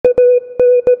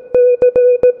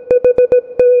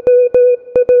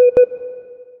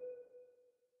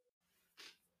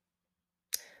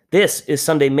This is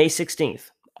Sunday, May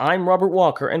 16th. I'm Robert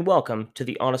Walker, and welcome to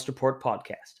the Honest Report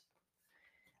podcast.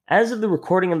 As of the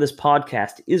recording of this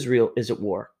podcast, Israel is at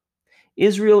war.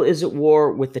 Israel is at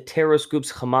war with the terrorist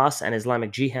groups Hamas and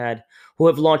Islamic Jihad, who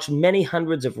have launched many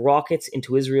hundreds of rockets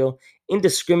into Israel,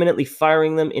 indiscriminately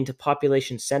firing them into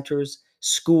population centers,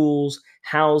 schools,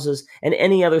 houses, and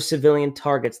any other civilian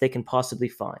targets they can possibly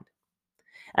find.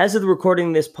 As of the recording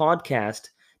of this podcast,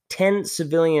 10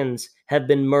 civilians have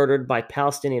been murdered by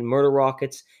Palestinian murder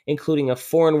rockets, including a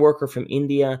foreign worker from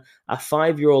India, a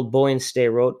 5-year-old boy in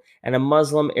Sderot, and a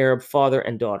Muslim Arab father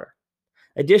and daughter.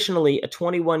 Additionally, a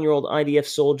 21-year-old IDF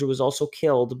soldier was also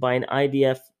killed by an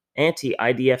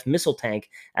anti-IDF missile tank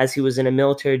as he was in a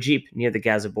military jeep near the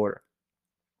Gaza border.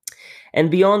 And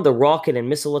beyond the rocket and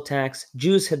missile attacks,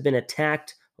 Jews have been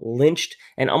attacked, lynched,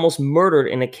 and almost murdered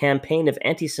in a campaign of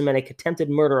anti-Semitic attempted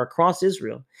murder across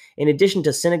Israel, in addition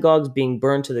to synagogues being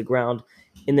burned to the ground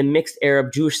in the mixed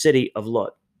Arab-Jewish city of Lod.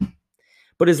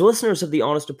 But as listeners of the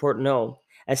Honest Report know,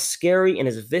 as scary and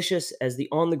as vicious as the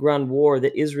on-the-ground war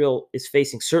that Israel is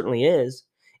facing certainly is,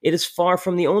 it is far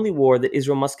from the only war that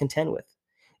Israel must contend with.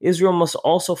 Israel must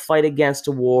also fight against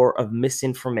a war of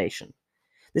misinformation.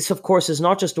 This, of course, is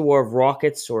not just a war of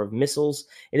rockets or of missiles.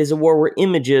 It is a war where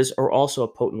images are also a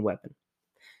potent weapon.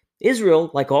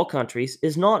 Israel, like all countries,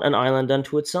 is not an island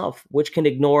unto itself, which can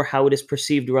ignore how it is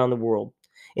perceived around the world.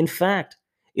 In fact,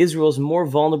 Israel is more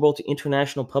vulnerable to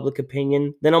international public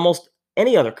opinion than almost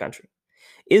any other country.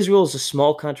 Israel is a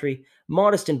small country,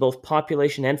 modest in both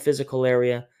population and physical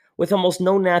area, with almost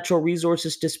no natural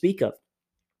resources to speak of.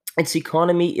 Its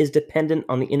economy is dependent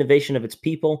on the innovation of its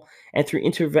people, and through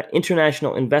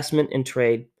international investment and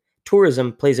trade,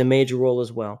 tourism plays a major role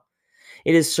as well.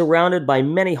 It is surrounded by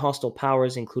many hostile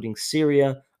powers, including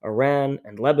Syria, Iran,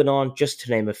 and Lebanon, just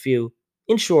to name a few.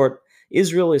 In short,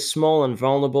 Israel is small and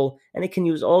vulnerable, and it can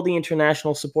use all the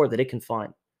international support that it can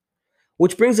find.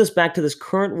 Which brings us back to this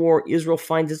current war Israel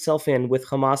finds itself in with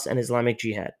Hamas and Islamic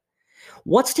Jihad.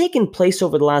 What's taken place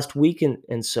over the last week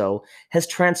and so has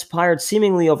transpired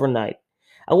seemingly overnight.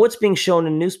 And what's being shown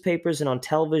in newspapers and on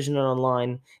television and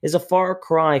online is a far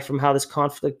cry from how this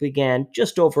conflict began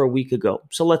just over a week ago.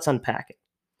 So let's unpack it.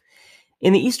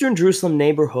 In the eastern Jerusalem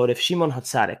neighborhood of Shimon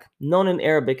HaTzadik, known in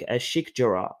Arabic as Sheikh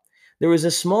Jarrah, there was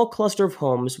a small cluster of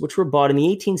homes which were bought in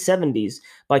the 1870s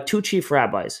by two chief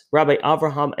rabbis, Rabbi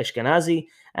Avraham Ashkenazi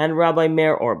and Rabbi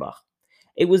Meir Orbach.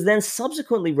 It was then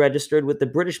subsequently registered with the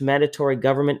British Mandatory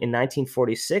Government in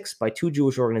 1946 by two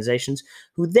Jewish organizations,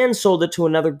 who then sold it to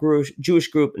another Jewish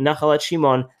group, Nachalat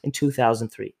Shimon, in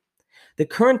 2003. The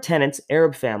current tenants,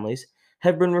 Arab families,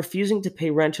 have been refusing to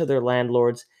pay rent to their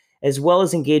landlords, as well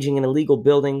as engaging in illegal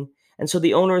building, and so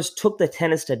the owners took the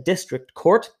tenants to district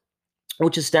court,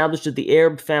 which established that the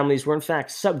Arab families were in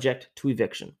fact subject to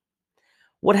eviction.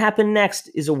 What happened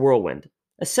next is a whirlwind.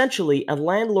 Essentially, a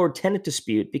landlord-tenant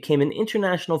dispute became an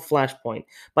international flashpoint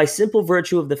by simple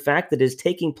virtue of the fact that it is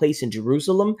taking place in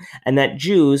Jerusalem and that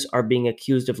Jews are being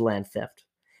accused of land theft.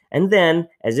 And then,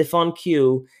 as if on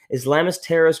cue, Islamist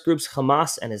terrorist groups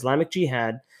Hamas and Islamic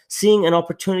Jihad, seeing an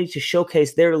opportunity to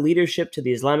showcase their leadership to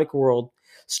the Islamic world,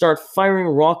 start firing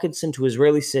rockets into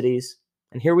Israeli cities.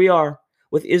 And here we are,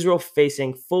 with Israel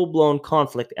facing full-blown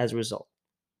conflict as a result.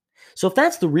 So if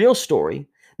that's the real story,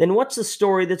 then what's the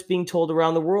story that's being told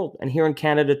around the world, and here in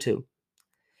Canada too?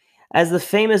 As the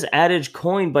famous adage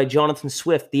coined by Jonathan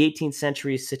Swift, the 18th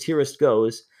century satirist,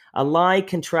 goes, a lie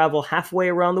can travel halfway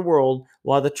around the world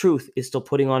while the truth is still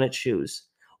putting on its shoes.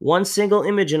 One single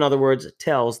image, in other words,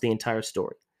 tells the entire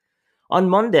story. On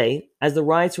Monday, as the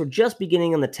riots were just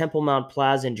beginning on the Temple Mount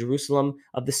Plaza in Jerusalem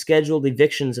of the scheduled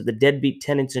evictions of the deadbeat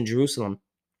tenants in Jerusalem,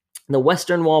 the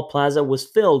Western Wall Plaza was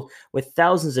filled with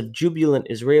thousands of jubilant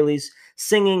Israelis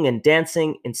singing and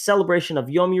dancing in celebration of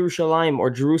Yom Yerushalayim, or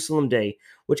Jerusalem Day,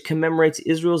 which commemorates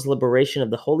Israel's liberation of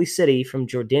the Holy City from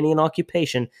Jordanian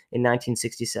occupation in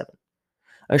 1967.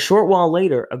 A short while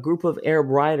later, a group of Arab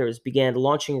rioters began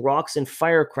launching rocks and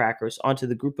firecrackers onto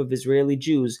the group of Israeli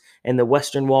Jews in the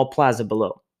Western Wall Plaza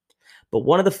below. But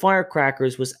one of the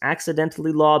firecrackers was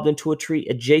accidentally lobbed into a tree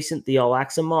adjacent the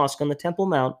Al-Aqsa Mosque on the Temple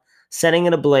Mount, setting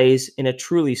it ablaze in a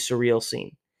truly surreal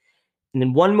scene. And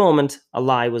in one moment, a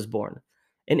lie was born.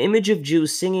 An image of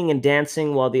Jews singing and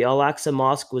dancing while the Al-Aqsa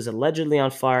Mosque was allegedly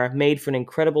on fire made for an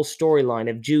incredible storyline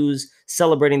of Jews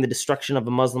celebrating the destruction of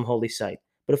a Muslim holy site.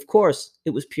 But of course,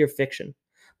 it was pure fiction.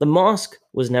 The mosque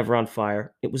was never on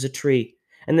fire. It was a tree.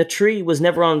 And the tree was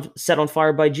never set on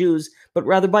fire by Jews, but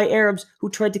rather by Arabs who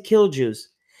tried to kill Jews.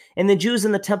 And the Jews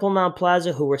in the Temple Mount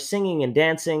Plaza who were singing and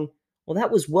dancing, well,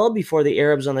 that was well before the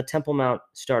Arabs on the Temple Mount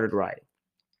started rioting.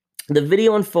 The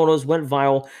video and photos went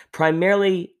viral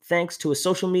primarily thanks to a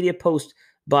social media post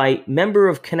by member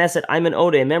of Knesset Ayman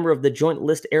Odeh, a member of the Joint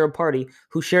List Arab Party,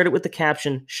 who shared it with the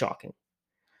caption, "Shocking."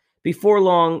 Before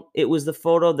long, it was the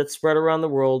photo that spread around the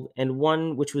world, and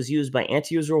one which was used by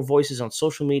anti-Israel voices on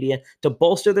social media to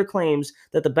bolster their claims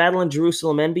that the battle in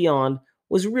Jerusalem and beyond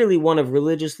was really one of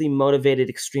religiously motivated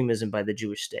extremism by the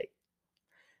Jewish state.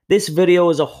 This video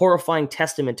is a horrifying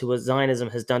testament to what Zionism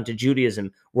has done to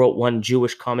Judaism, wrote one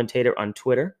Jewish commentator on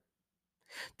Twitter.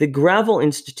 The Gravel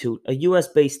Institute, a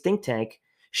US-based think tank,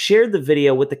 shared the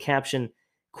video with the caption,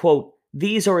 quote,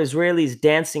 "These are Israelis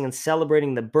dancing and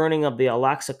celebrating the burning of the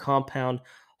Al-Aqsa compound,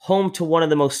 home to one of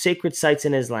the most sacred sites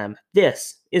in Islam.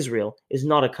 This, Israel, is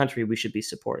not a country we should be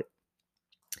supporting."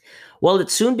 While it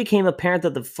soon became apparent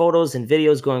that the photos and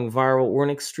videos going viral were an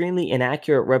extremely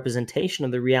inaccurate representation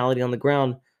of the reality on the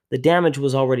ground, the damage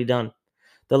was already done.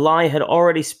 The lie had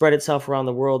already spread itself around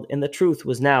the world, and the truth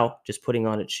was now just putting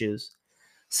on its shoes.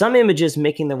 Some images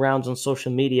making the rounds on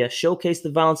social media showcase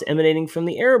the violence emanating from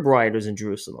the Arab rioters in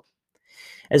Jerusalem.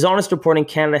 As Honest Reporting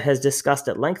Canada has discussed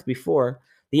at length before,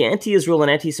 the anti-Israel and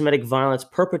anti-Semitic violence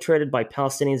perpetrated by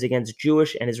Palestinians against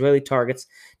Jewish and Israeli targets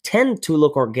tend to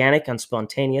look organic and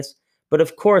spontaneous, but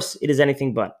of course it is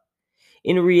anything but.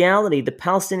 In reality, the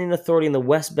Palestinian Authority in the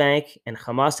West Bank and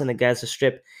Hamas in the Gaza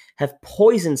Strip have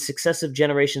poisoned successive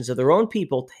generations of their own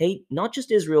people to hate not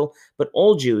just Israel, but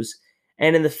all Jews,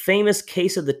 and in the famous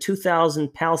case of the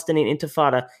 2000 Palestinian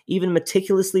Intifada, even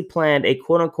meticulously planned a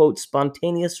quote-unquote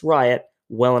spontaneous riot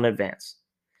well in advance.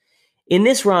 In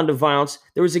this round of violence,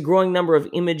 there was a growing number of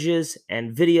images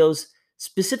and videos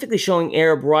specifically showing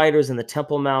Arab rioters in the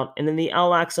Temple Mount and in the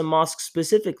Al-Aqsa Mosque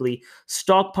specifically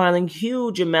stockpiling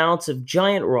huge amounts of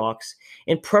giant rocks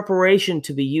in preparation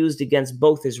to be used against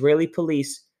both Israeli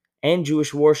police and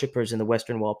Jewish worshippers in the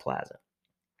Western Wall Plaza.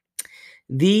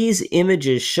 These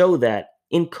images show that,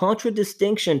 in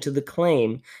contradistinction to the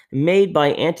claim made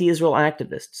by anti-Israel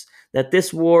activists that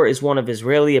this war is one of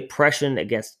Israeli oppression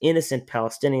against innocent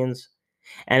Palestinians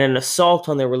and an assault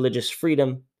on their religious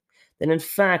freedom, then in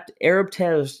fact Arab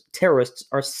terrorists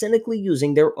are cynically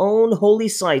using their own holy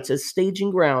sites as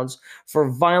staging grounds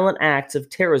for violent acts of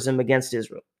terrorism against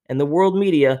Israel, and the world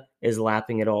media is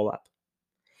lapping it all up.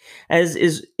 As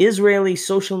Israeli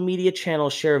social media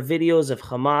channels share videos of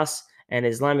Hamas and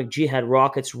Islamic Jihad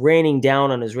rockets raining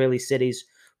down on Israeli cities,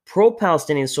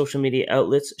 pro-Palestinian social media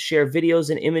outlets share videos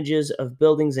and images of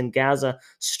buildings in Gaza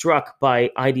struck by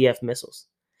IDF missiles.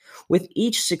 With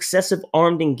each successive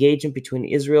armed engagement between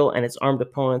Israel and its armed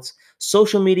opponents,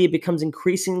 social media becomes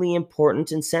increasingly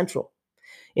important and central.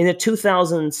 In the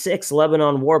 2006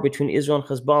 Lebanon war between Israel and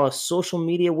Hezbollah, social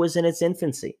media was in its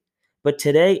infancy. But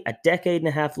today, a decade and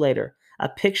a half later, a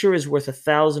picture is worth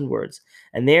 1,000 words,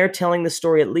 and they are telling the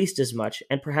story at least as much,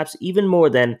 and perhaps even more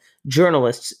than,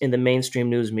 journalists in the mainstream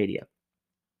news media.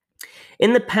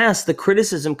 In the past, the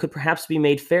criticism could perhaps be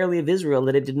made fairly of Israel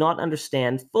that it did not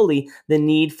understand fully the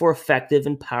need for effective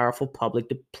and powerful public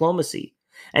diplomacy.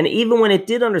 And even when it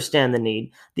did understand the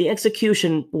need, the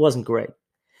execution wasn't great.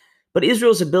 But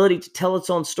Israel's ability to tell its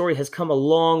own story has come a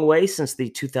long way since the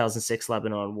 2006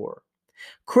 Lebanon war.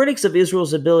 Critics of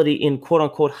Israel's ability in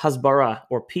quote-unquote hasbara,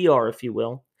 or PR if you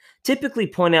will, typically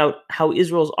point out how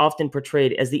Israel is often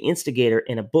portrayed as the instigator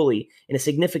and a bully in a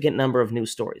significant number of news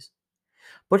stories.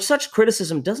 But such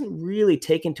criticism doesn't really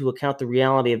take into account the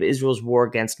reality of Israel's war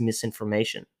against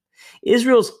misinformation.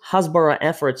 Israel's Hasbara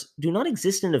efforts do not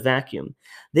exist in a vacuum.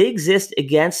 They exist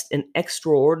against an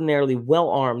extraordinarily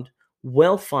well-armed,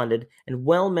 well-funded, and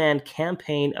well-manned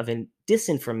campaign of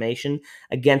disinformation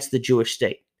against the Jewish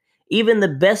state. Even the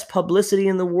best publicity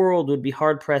in the world would be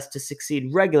hard-pressed to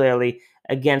succeed regularly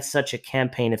against such a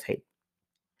campaign of hate.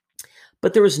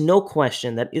 But there is no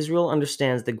question that Israel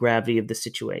understands the gravity of the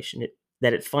situation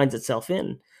that it finds itself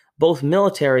in, both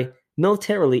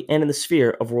militarily and in the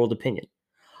sphere of world opinion.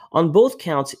 On both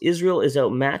counts, Israel is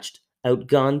outmatched,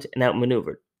 outgunned, and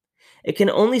outmaneuvered. It can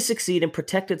only succeed and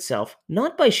protect itself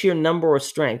not by sheer number or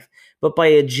strength, but by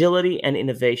agility and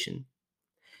innovation.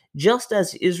 Just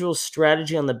as Israel's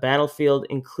strategy on the battlefield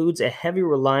includes a heavy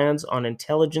reliance on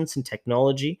intelligence and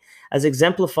technology, as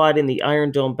exemplified in the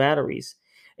Iron Dome batteries,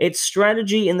 its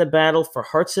strategy in the battle for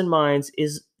hearts and minds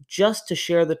is just to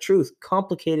share the truth,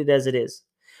 complicated as it is.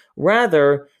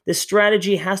 Rather, the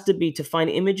strategy has to be to find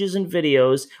images and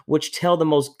videos which tell the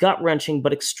most gut-wrenching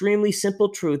but extremely simple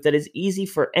truth that is easy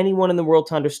for anyone in the world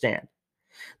to understand.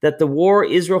 That the war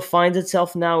Israel finds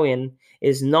itself now in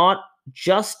is not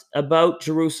just about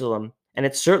Jerusalem, and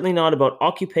it's certainly not about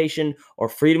occupation or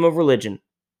freedom of religion.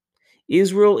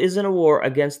 Israel is in a war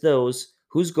against those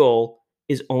whose goal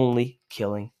is only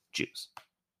killing Jews.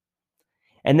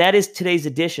 And that is today's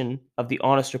edition of the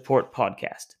Honest Report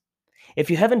podcast. If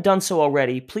you haven't done so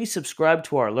already, please subscribe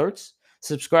to our alerts,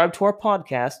 subscribe to our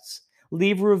podcasts,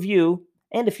 leave a review,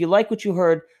 and if you like what you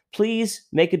heard, please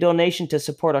make a donation to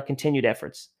support our continued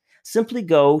efforts. Simply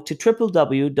go to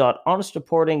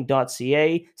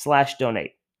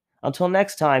www.honestreporting.ca/donate. Until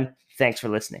next time, thanks for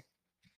listening.